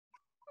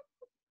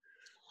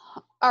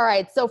All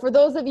right. So for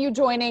those of you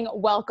joining,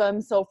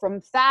 welcome. So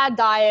from fad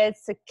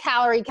diets to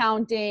calorie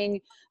counting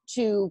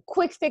to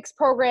quick fix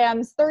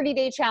programs,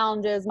 30-day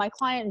challenges, my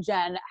client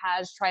Jen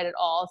has tried it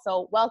all.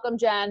 So welcome,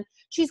 Jen.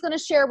 She's going to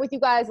share with you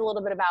guys a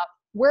little bit about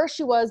where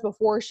she was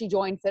before she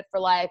joined Fit for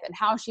Life and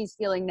how she's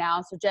feeling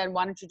now. So Jen,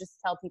 why don't you just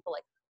tell people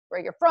like where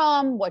you're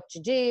from, what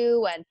you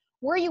do, and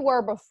where you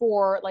were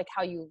before, like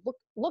how you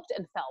looked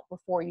and felt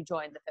before you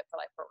joined the Fit for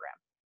Life program.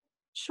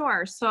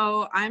 Sure.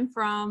 So I'm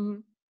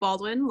from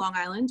Baldwin, Long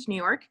Island, New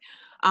York.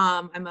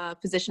 I'm a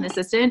physician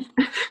assistant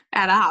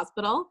at a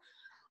hospital.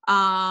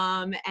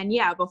 And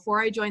yeah,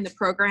 before I joined the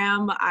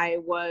program, I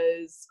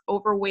was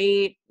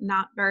overweight,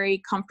 not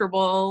very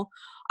comfortable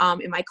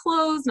in my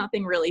clothes.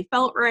 Nothing really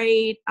felt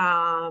right.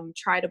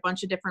 Tried a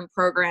bunch of different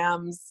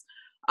programs,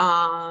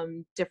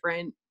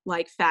 different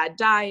like fad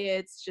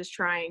diets, just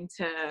trying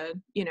to,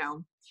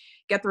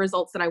 get the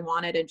results that I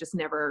wanted and just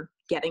never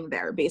getting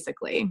there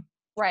basically.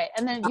 Right.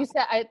 And then you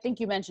said, I think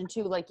you mentioned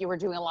too, like you were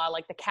doing a lot of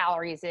like the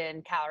calories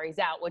in, calories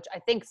out, which I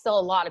think still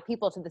a lot of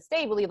people to this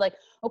day believe like,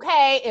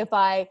 okay, if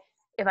I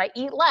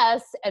eat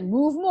less and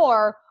move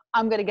more,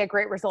 I'm going to get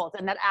great results.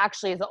 And that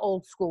actually is an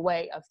old school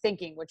way of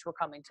thinking, which we're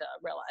coming to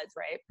realize,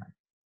 right?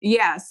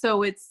 Yeah.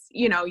 So it's,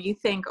 you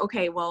think,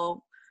 okay,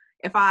 well,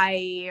 if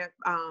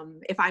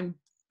I'm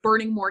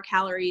burning more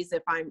calories,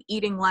 if I'm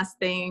eating less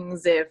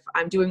things, if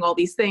I'm doing all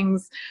these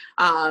things,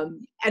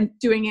 and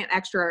doing an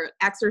extra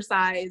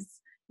exercise,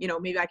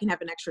 maybe I can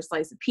have an extra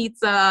slice of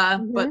pizza,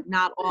 but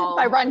not all.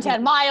 If I run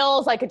 10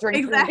 miles, I could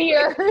drink 3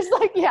 beers.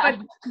 Like, yeah.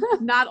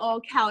 But not all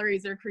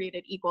calories are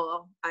created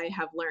equal, I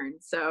have learned.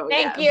 So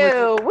Thank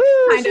you.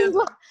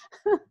 Woo!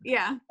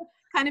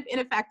 Kind of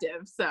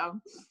ineffective.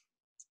 So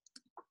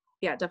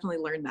yeah, definitely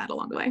learned that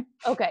along the way.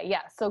 Okay.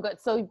 Yeah. So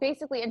good. So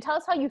basically, and tell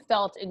us how you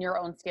felt in your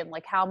own skin,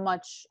 like how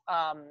much,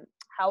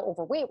 how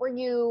overweight were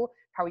you?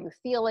 How were you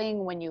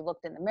feeling when you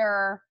looked in the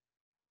mirror?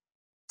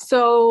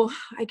 So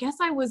I guess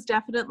I was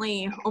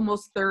definitely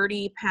almost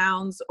 30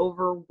 pounds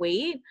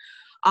overweight.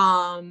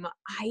 I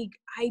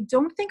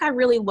don't think I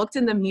really looked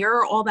in the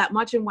mirror all that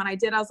much. And when I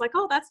did, I was like,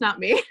 oh, that's not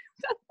me.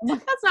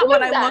 That's not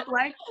what I look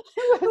like.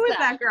 Who is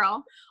that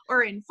girl?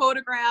 Or in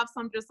photographs,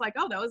 I'm just like,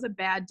 oh, that was a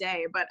bad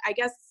day. But I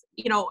guess,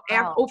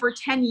 over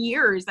 10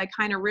 years, I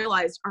kind of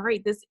realized, all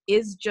right, this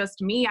is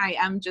just me. I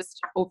am just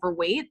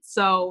overweight.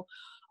 So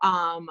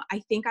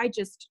I think I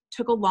just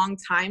took a long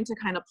time to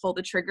kind of pull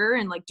the trigger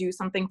and like do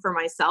something for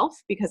myself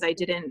because I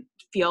didn't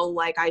feel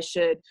like I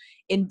should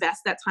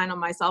invest that time on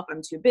myself.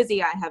 I'm too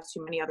busy. I have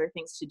too many other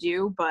things to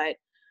do. But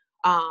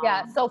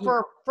yeah. So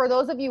for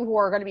those of you who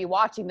are going to be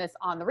watching this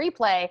on the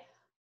replay,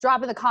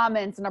 drop in the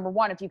comments, number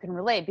one, if you can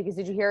relate, because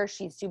did you hear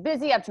she's too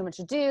busy, I have too much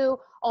to do.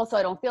 Also,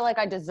 I don't feel like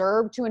I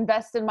deserve to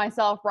invest in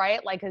myself, right?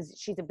 Like, cause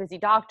she's a busy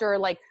doctor.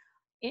 Like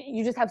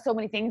you just have so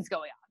many things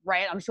going on,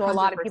 right? I'm sure 100%.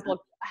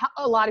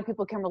 a lot of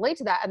people can relate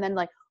to that. And then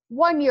like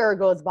 1 year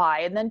goes by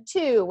and then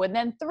 2 and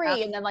then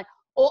 3 and then like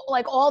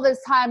all this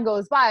time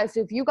goes by. So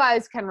if you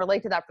guys can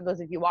relate to that, for those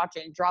of you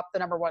watching, drop the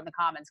number 1 in the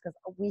comments, because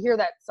we hear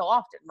that so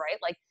often, right?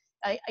 Like,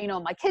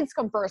 my kids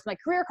come first, my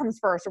career comes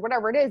first, or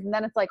whatever it is. And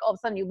then it's like, all of a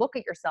sudden you look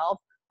at yourself,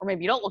 or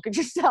maybe you don't look at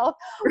yourself,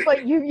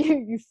 but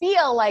you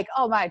feel like,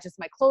 oh my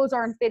clothes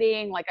aren't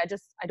fitting. Like I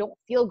don't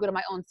feel good in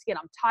my own skin.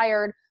 I'm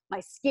tired. My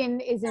skin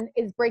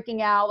is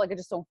breaking out. Like I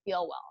just don't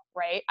feel well.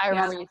 Right. I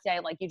remember you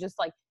saying like, you just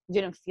like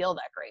didn't feel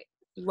that great.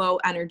 Low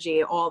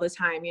energy all the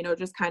time,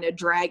 just kind of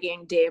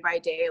dragging day by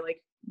day, like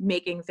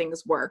making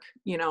things work,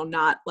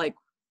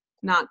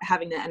 not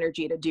having the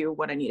energy to do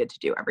what I needed to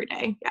do every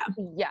day. Yeah.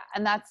 Yeah.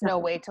 And that's no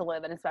way to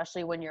live. And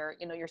especially when you're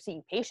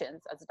seeing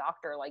patients as a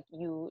doctor, like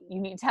you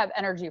need to have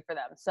energy for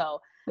them. So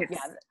yes.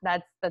 Yeah,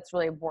 that's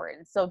really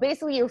important. So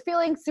basically you're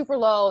feeling super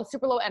low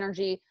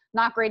energy,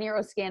 not great in your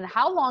own skin.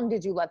 How long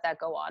did you let that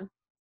go on?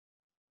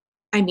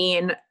 I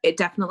mean, it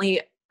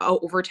definitely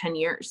over 10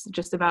 years,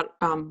 just about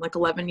like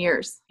 11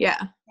 years. Yeah.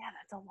 Yeah,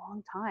 that's a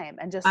long time.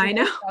 And just I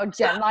know.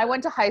 Jen and I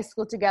went to high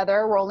school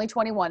together. We're only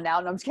 21 now.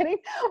 No, I'm just kidding.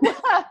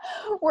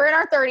 We're in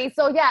our 30s.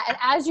 So yeah, and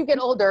as you get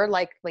older,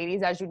 like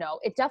ladies, as you know,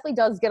 it definitely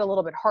does get a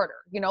little bit harder.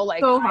 Like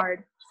so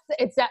hard.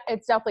 It's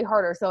definitely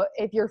harder. So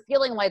if you're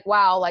feeling like,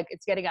 wow, like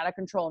it's getting out of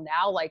control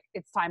now, like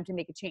it's time to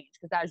make a change,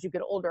 because as you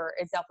get older,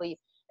 it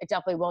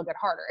definitely will get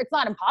harder. It's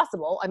not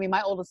impossible. I mean,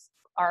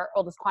 our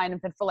oldest client in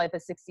Fit for Life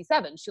is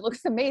 67. She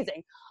looks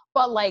amazing,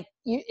 but like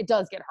it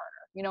does get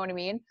harder. You know what I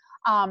mean?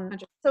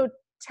 So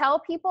tell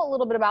people a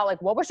little bit about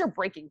like, what was your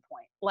breaking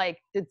point? Like,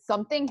 did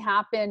something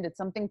happen? Did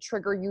something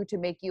trigger you to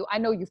make you, I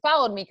know you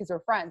followed me because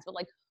we're friends, but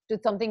like,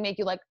 did something make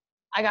you like,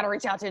 I got to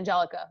reach out to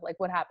Angelica? Like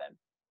what happened?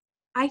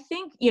 I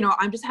think,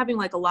 I'm just having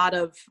like a lot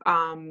of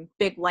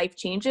big life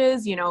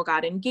changes,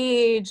 got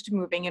engaged,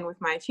 moving in with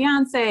my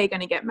fiance,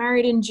 going to get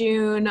married in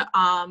June.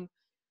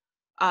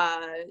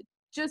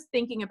 Just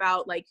thinking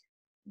about like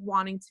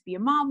wanting to be a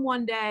mom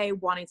one day,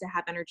 wanting to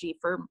have energy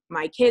for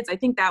my kids. I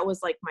think that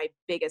was like my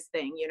biggest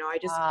thing. I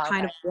just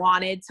kind of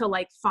wanted to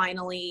like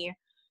finally,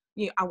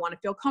 I want to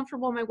feel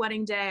comfortable on my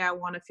wedding day. I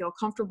want to feel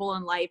comfortable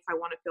in life. I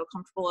want to feel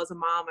comfortable as a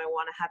mom. I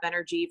want to have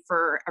energy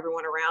for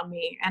everyone around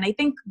me. And I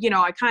think,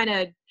 I kind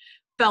of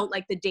felt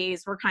like the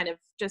days were kind of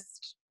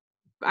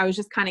I was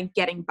just kind of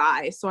getting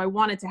by. So I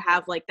wanted to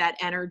have like that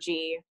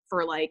energy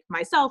for like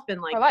myself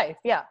and like for life.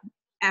 Yeah.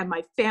 And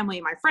my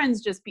family, my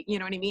friends, just be, you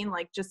know what I mean?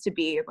 Like just to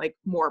be like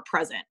more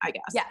present, I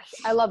guess. Yes.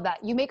 I love that.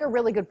 You make a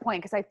really good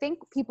point. Cause I think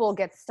people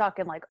get stuck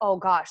in like, oh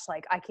gosh,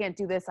 like I can't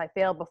do this. I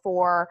failed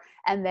before.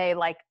 And they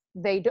like,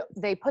 they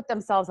put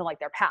themselves in like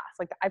their past.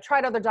 Like I've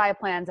tried other diet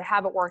plans. I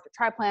haven't worked. I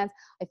tried plans.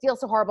 I feel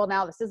so horrible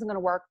now. This isn't going to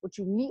work.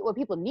 What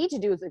people need to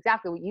do is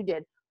exactly what you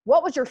did.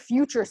 What would your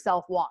future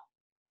self want?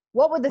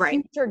 What would the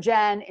future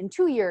Jen in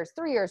 2 years,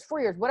 3 years, 4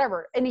 years,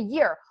 whatever, in a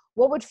year,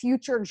 what would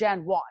future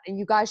Jen want? And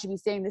you guys should be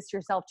saying this to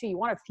yourself too. You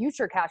want to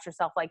future cast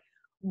yourself. Like,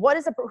 who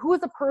is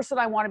the person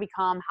I want to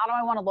become? How do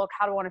I want to look?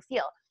 How do I want to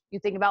feel? You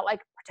think about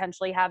like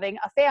potentially having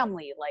a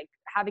family, like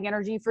having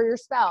energy for your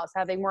spouse,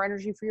 having more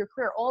energy for your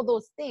career. All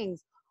those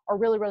things are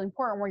really, really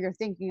important where you're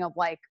thinking of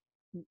like,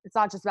 it's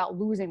not just about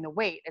losing the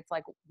weight. It's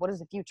like, what is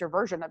the future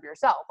version of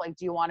yourself? Like,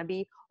 do you want to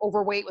be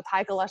overweight with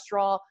high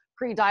cholesterol,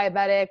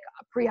 pre-diabetic,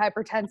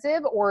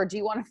 pre-hypertensive, or do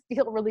you want to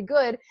feel really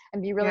good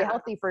and be really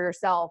healthy for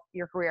yourself,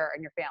 your career,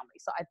 and your family?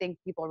 So I think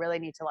people really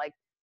need to like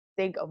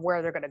think of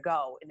where they're going to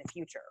go in the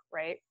future,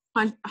 right?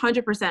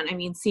 100%. I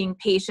mean, seeing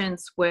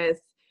patients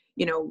with,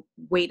 you know,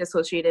 weight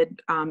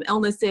associated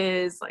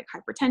illnesses like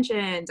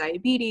hypertension,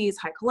 diabetes,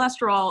 high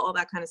cholesterol, all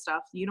that kind of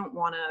stuff. You don't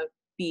want to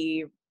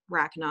be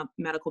racking up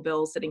medical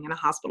bills sitting in a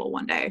hospital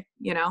one day,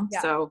 you know?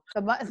 Yeah. So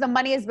the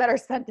money is better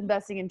spent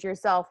investing into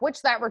yourself,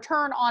 which that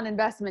return on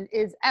investment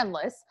is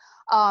endless.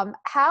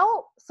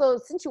 So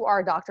since you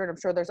are a doctor, and I'm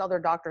sure there's other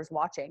doctors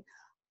watching,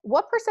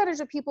 what percentage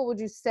of people would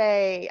you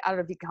say, I don't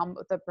know if you come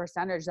with the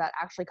percentage that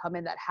actually come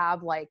in that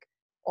have like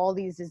all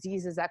these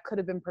diseases that could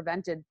have been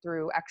prevented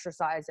through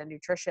exercise and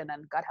nutrition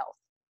and gut health?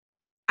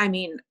 I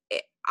mean,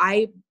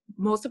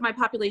 most of my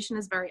population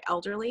is very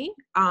elderly.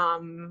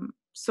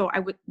 So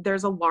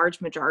there's a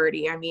large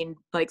majority. I mean,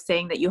 like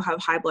saying that you have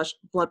high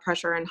blood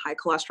pressure and high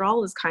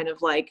cholesterol is kind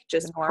of like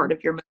just part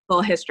of your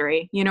medical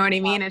history. You know what I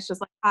mean? It's just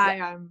like, hi,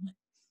 I'm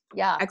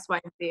X, Y,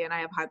 and Z, and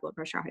I have high blood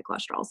pressure, high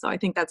cholesterol. So I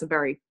think that's a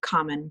very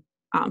common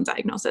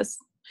diagnosis.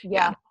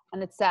 Yeah.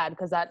 And it's sad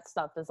because that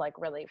stuff is like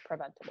really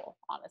preventable,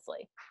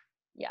 honestly.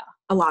 Yeah.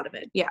 A lot of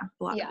it. Yeah.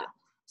 A lot of it.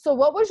 So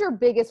what was your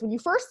biggest, when you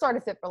first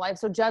started Fit for Life?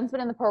 So Jen's been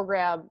in the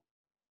program,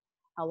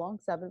 how long?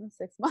 6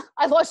 months?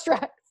 I lost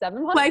track.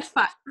 7 months? Like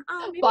five,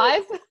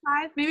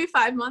 maybe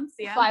 5 months.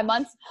 Yeah. 5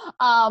 months.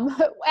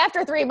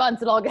 After 3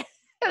 months, it all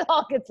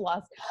gets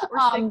lost.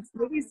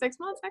 Maybe 6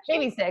 months actually.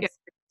 Maybe 6. Yeah.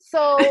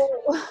 So,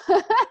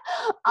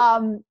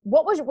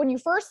 what was, when you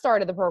first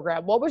started the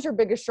program, what was your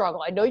biggest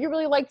struggle? I know you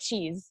really like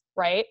cheese,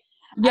 right?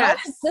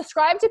 Yes.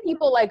 Describe to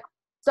people like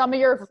some of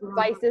your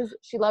vices.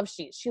 She loves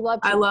cheese. She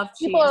loves cheese. I love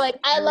cheese. People are like,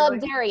 I love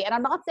dairy. And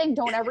I'm not saying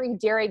don't ever eat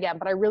dairy again,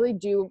 but I really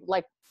do.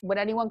 Like when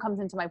anyone comes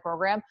into my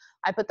program,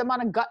 I put them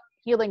on a gut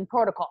healing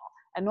protocol.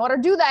 In order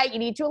to do that, you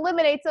need to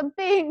eliminate some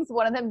things,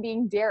 one of them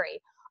being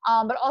dairy.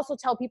 But also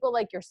tell people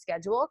like your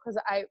schedule,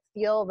 because I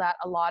feel that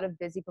a lot of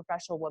busy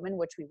professional women,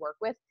 which we work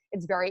with,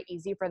 it's very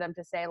easy for them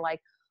to say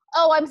like,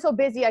 oh, I'm so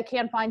busy, I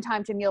can't find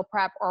time to meal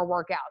prep or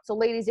work out. So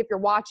ladies, if you're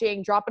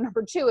watching, drop a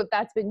number 2 if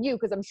that's been you,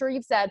 because I'm sure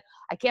you've said,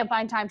 I can't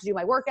find time to do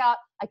my workout,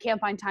 I can't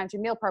find time to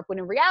meal prep, when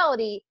in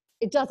reality,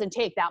 it doesn't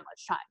take that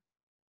much time.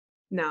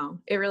 No,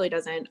 it really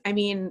doesn't. I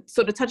mean,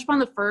 so to touch upon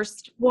the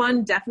first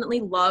one,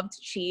 definitely loved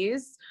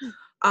cheese.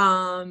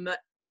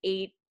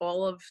 Ate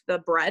all of the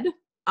bread.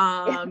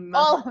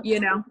 You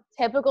know,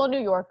 typical New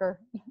Yorker.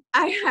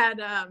 I had,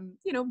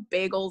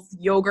 bagels,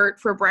 yogurt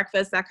for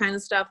breakfast, that kind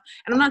of stuff.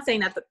 And I'm not saying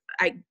that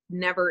I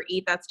never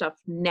eat that stuff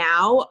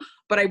now,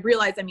 but I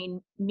realize, I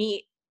mean,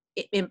 me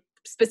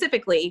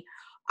specifically,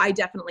 I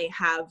definitely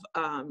have,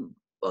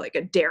 like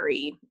a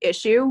dairy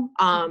issue.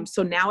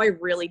 So now I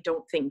really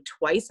don't think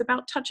twice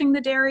about touching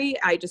the dairy.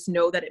 I just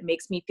know that it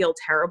makes me feel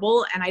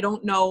terrible. And I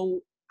don't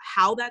know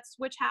how that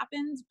switch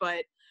happens,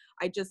 but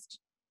I just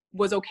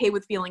was okay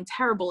with feeling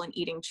terrible and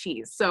eating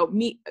cheese. So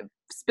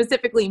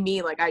specifically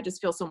me, like I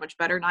just feel so much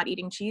better not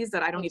eating cheese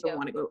that I don't even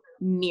want to go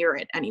near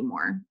it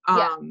anymore.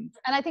 And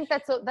I think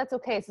that's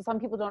okay. So some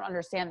people don't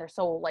understand, they're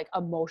so like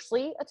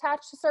emotionally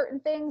attached to certain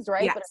things,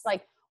 right? Yes. But it's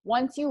like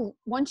once you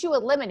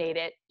eliminate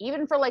it,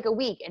 even for like a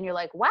week, and you're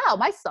like, wow,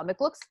 my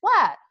stomach looks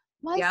flat.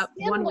 My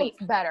skin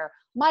looks better.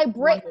 My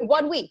brain,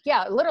 1 week.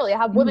 Yeah, literally. I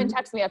have women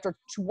text me after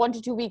 1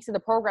 to 2 weeks in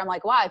the program,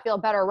 like, wow, I feel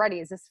better already.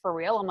 Is this for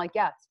real? I'm like,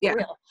 yeah, it's for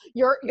real.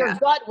 Your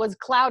gut was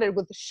clouded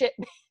with shit,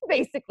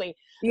 basically.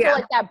 So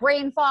like that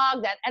brain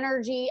fog, that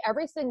energy,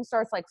 everything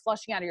starts like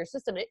flushing out of your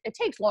system. It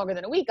takes longer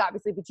than a week,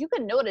 obviously, but you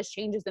can notice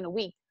changes in a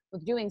week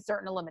with doing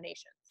certain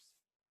eliminations.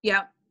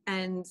 Yeah.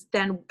 And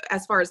then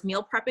as far as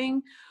meal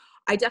prepping,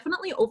 I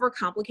definitely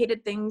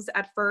overcomplicated things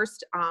at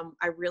first.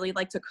 I really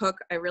like to cook.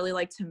 I really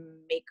like to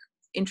make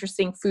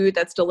interesting food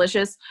that's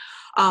delicious.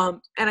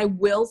 And I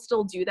will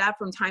still do that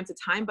from time to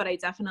time, but I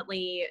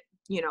definitely,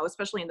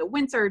 especially in the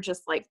winter,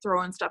 just like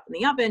throwing stuff in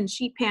the oven,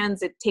 sheet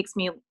pans, it takes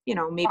me,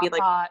 maybe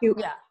like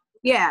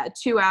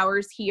 2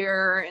 hours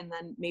here, and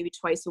then maybe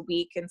twice a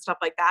week and stuff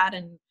like that.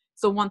 And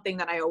so one thing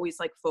that I always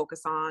like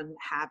focus on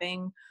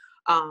having,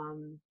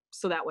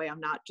 so that way I'm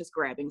not just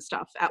grabbing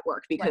stuff at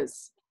work,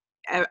 because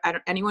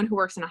anyone who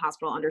works in a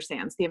hospital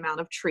understands the amount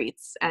of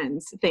treats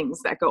and things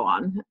that go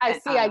on.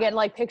 I get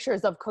like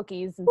pictures of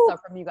cookies and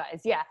stuff from you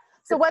guys. Yeah.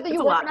 So whether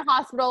you work in a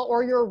hospital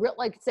or you're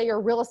like, say you're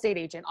a real estate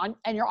agent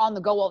and you're on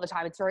the go all the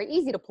time, it's very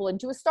easy to pull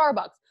into a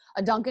Starbucks,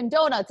 a Dunkin'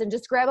 Donuts, and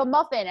just grab a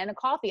muffin and a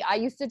coffee. I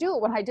used to do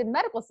it when I did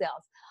medical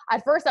sales.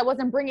 At first, I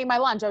wasn't bringing my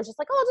lunch. I was just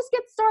like, oh, I'll just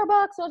get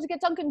Starbucks. I'll just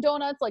get Dunkin'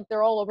 Donuts. Like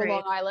they're all over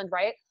Long Island,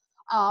 right?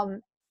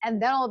 And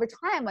then all over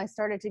time, I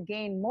started to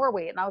gain more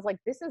weight. And I was like,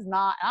 this is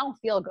not, I don't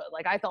feel good.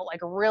 Like I felt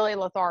like really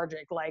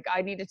lethargic. Like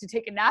I needed to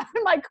take a nap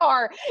in my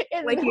car.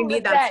 Like you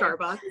need that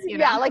Starbucks. You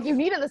know? Yeah, like you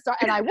needed the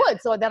Starbucks. And I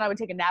would. So then I would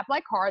take a nap in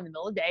my car in the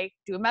middle of the day,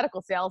 do a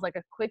medical sales, like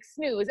a quick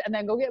snooze, and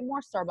then go get more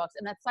Starbucks.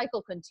 And that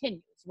cycle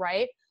continues,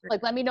 right?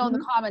 Like let me know in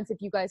the comments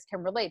if you guys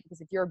can relate. Because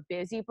if you're a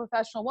busy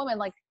professional woman,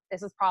 like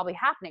this is probably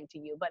happening to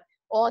you. But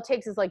all it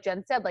takes is, like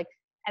Jen said, like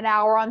an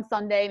hour on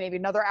Sunday, maybe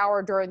another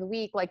hour during the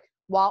week, like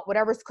while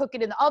whatever's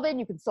cooking in the oven,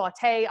 you can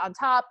saute on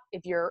top.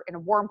 If you're in a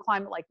warm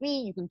climate like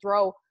me, you can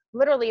throw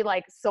literally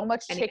like so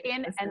much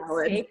chicken and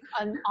steak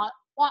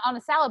on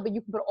a salad, but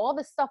you can put all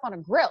this stuff on a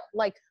grill.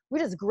 Like we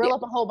just grill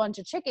up a whole bunch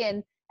of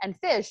chicken and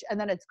fish, and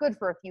then it's good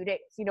for a few days.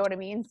 You know what I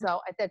mean?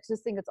 So I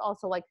just think it's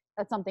also like,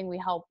 that's something we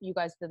help you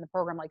guys in the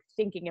program, like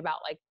thinking about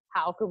like,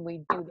 how can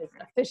we do this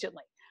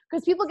efficiently?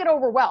 Because people get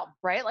overwhelmed,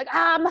 right? Like,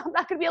 I'm not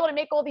going to be able to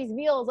make all these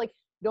meals. Like,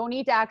 don't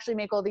need to actually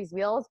make all these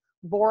meals.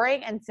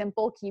 Boring and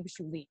simple keeps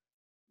you lean.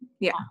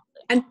 Yeah.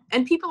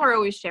 And people are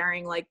always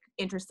sharing like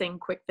interesting,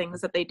 quick things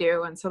that they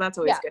do. And so that's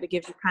always good. It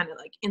gives you kind of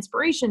like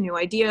inspiration, new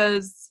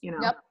ideas, you know.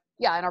 Yep.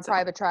 Yeah. In our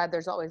private tribe,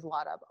 there's always a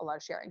lot of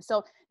sharing.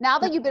 So now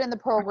that you've been in the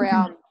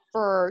program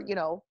for, you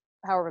know,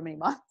 however many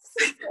months,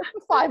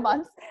 5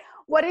 months,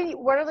 what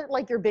are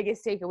like your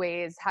biggest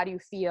takeaways? How do you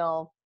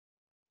feel?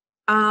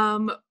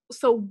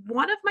 So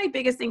one of my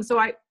biggest things, so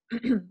I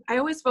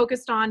always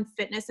focused on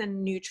fitness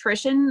and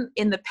nutrition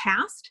in the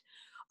past.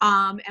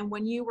 And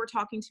when you were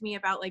talking to me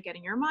about like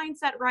getting your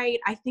mindset right,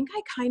 I think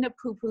I kind of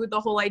poo-pooed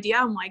the whole idea.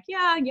 I'm like,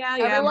 yeah.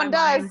 Everyone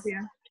does.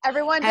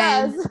 Everyone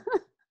does.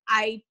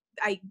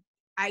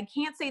 I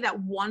can't say that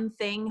one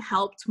thing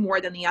helped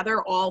more than the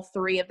other. All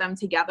three of them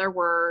together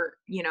were,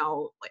 you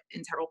know, like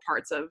integral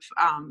parts of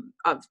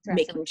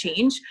making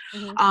change.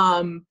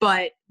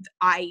 But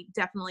I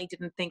definitely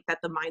didn't think that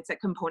the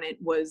mindset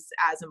component was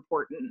as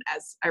important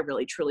as I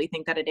really truly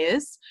think that it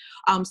is.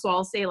 So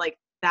I'll say like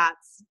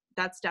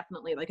that's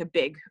definitely like a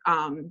big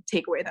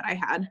takeaway that I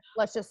had.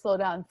 Let's just slow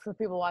down for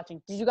people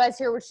watching. Did you guys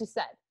hear what she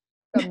said?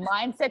 The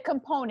mindset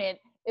component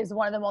is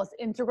one of the most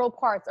integral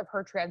parts of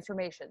her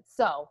transformation.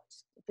 So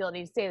I feel I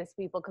need to say this to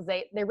people because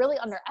they really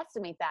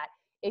underestimate that.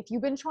 If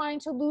you've been trying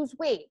to lose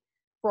weight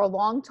for a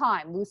long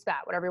time, lose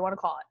fat, whatever you want to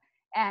call it,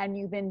 and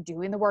you've been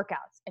doing the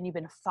workouts and you've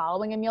been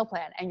following a meal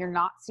plan and you're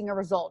not seeing a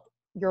result,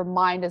 your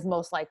mind is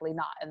most likely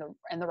not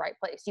in the right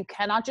place. You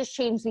cannot just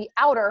change the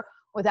outer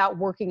without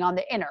working on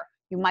the inner.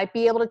 You might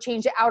be able to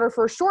change the outer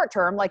for a short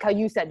term, like how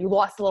you said, you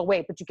lost a little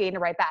weight, but you gained it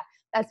right back.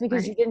 That's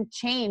because you didn't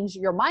change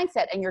your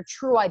mindset and your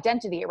true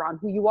identity around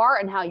who you are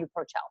and how you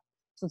approach health.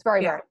 So it's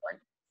very, very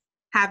important.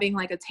 Having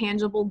like a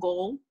tangible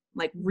goal,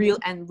 like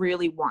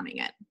really wanting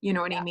it. You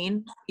know what I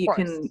mean? You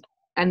can,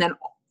 and then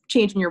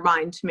changing your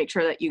mind to make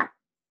sure that you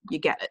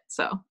get it.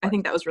 So I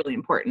think that was really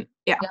important.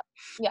 Yeah.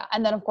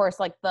 And then of course,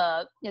 like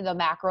the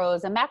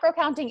macros, and macro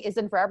counting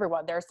isn't for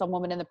everyone. There are some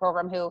women in the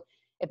program who,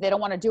 if they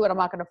don't want to do it, I'm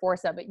not going to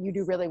force them, but you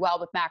do really well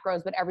with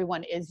macros, but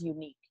everyone is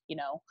unique, you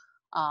know?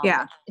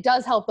 It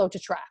does help though to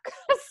track.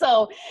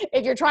 So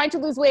if you're trying to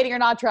lose weight and you're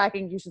not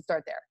tracking, you should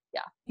start there.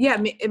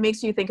 Yeah. It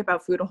makes you think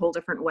about food a whole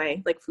different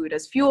way, like food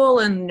as fuel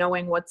and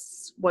knowing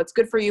what's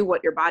good for you,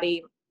 what your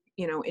body,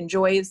 you know,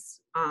 enjoys.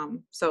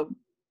 So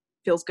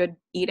feels good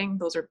eating.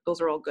 Those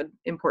are all good,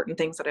 important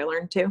things that I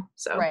learned too.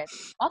 So. Right.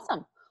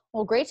 Awesome.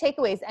 Well, great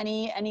takeaways.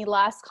 Any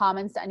last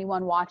comments to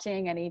anyone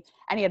watching? Any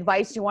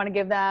advice you want to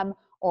give them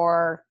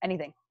or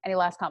anything? Any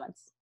last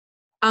comments?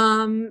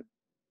 I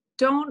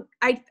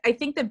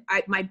think that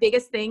my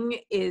biggest thing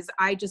is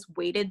I just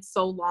waited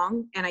so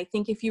long. And I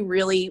think if you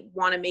really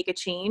want to make a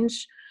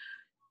change,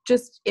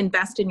 just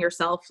invest in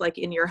yourself, like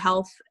in your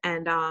health,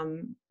 and,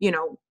 you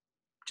know,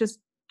 just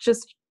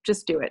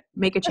do it,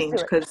 make a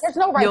change, because there's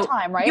no right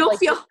time, right? You'll like,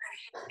 feel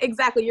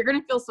exactly. You're going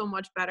to feel so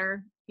much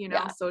better, you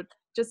know, so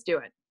just do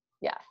it.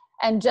 Yeah.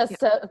 And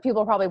just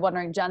people are probably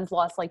wondering, Jen's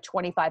lost like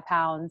 25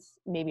 pounds,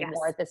 maybe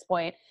more at this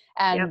point.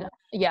 And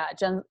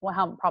Jen,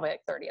 probably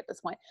like 30 at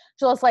this point.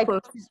 She lost like,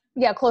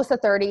 close to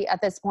 30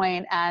 at this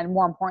point. And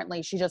more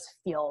importantly, she just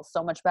feels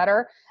so much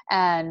better,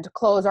 and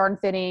clothes aren't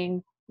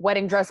fitting.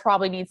 Wedding dress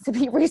probably needs to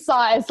be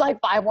resized like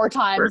 5 more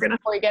times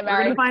before you get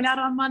married. We're going to find out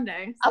on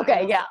Monday. So.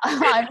 Okay. Yeah,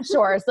 I'm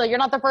sure. So you're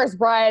not the first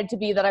bride to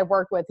be that I've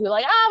worked with who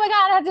like, oh my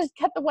God, I just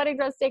kept the wedding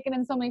dress taken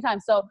in so many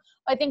times. So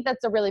I think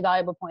that's a really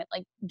valuable point.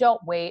 Like, don't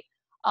wait.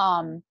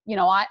 You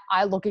know,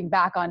 I looking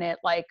back on it,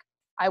 like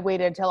I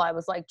waited until I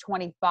was like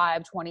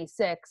 25,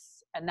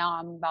 26, and now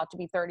I'm about to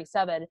be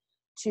 37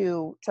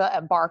 to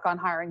embark on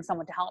hiring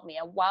someone to help me.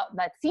 And while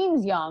that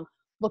seems young,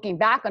 looking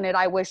back on it,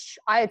 I wish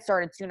I had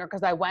started sooner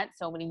because I went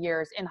so many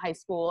years in high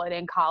school and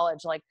in college,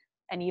 like,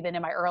 and even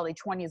in my early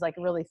 20s, like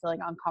really feeling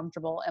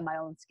uncomfortable in my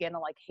own skin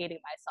and like hating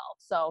myself.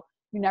 So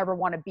you never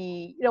want to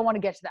be, you don't want to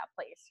get to that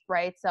place,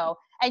 right? So,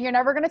 and you're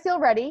never going to feel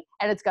ready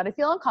and it's going to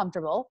feel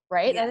uncomfortable,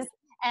 right? Yes.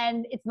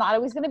 And it's not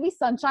always going to be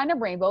sunshine and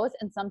rainbows.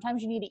 And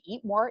sometimes you need to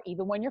eat more,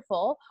 even when you're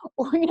full,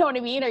 or you know what I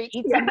mean? Or you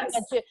eat something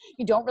that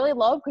you don't really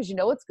love because you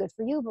know it's good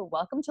for you, but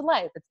welcome to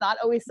life. It's not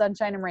always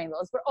sunshine and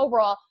rainbows, but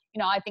overall, you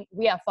know, I think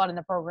we have fun in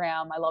the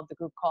program. I love the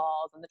group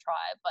calls and the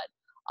tribe,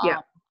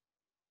 but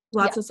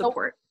lots of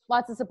support. So,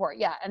 lots of support.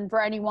 Yeah. And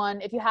for anyone,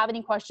 if you have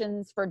any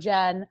questions for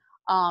Jen,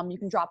 you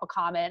can drop a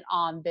comment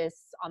on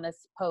this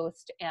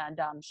post and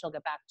she'll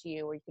get back to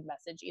you, or you can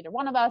message either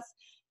one of us.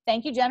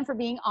 Thank you, Jen, for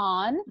being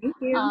on. Thank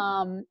you.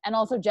 And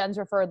also Jen's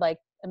referred like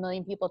a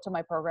million people to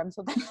my program.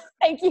 So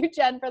thank you,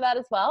 Jen, for that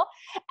as well.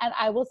 And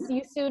I will see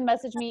you soon.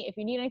 Message me if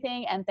you need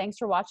anything. And thanks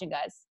for watching,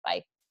 guys.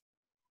 Bye.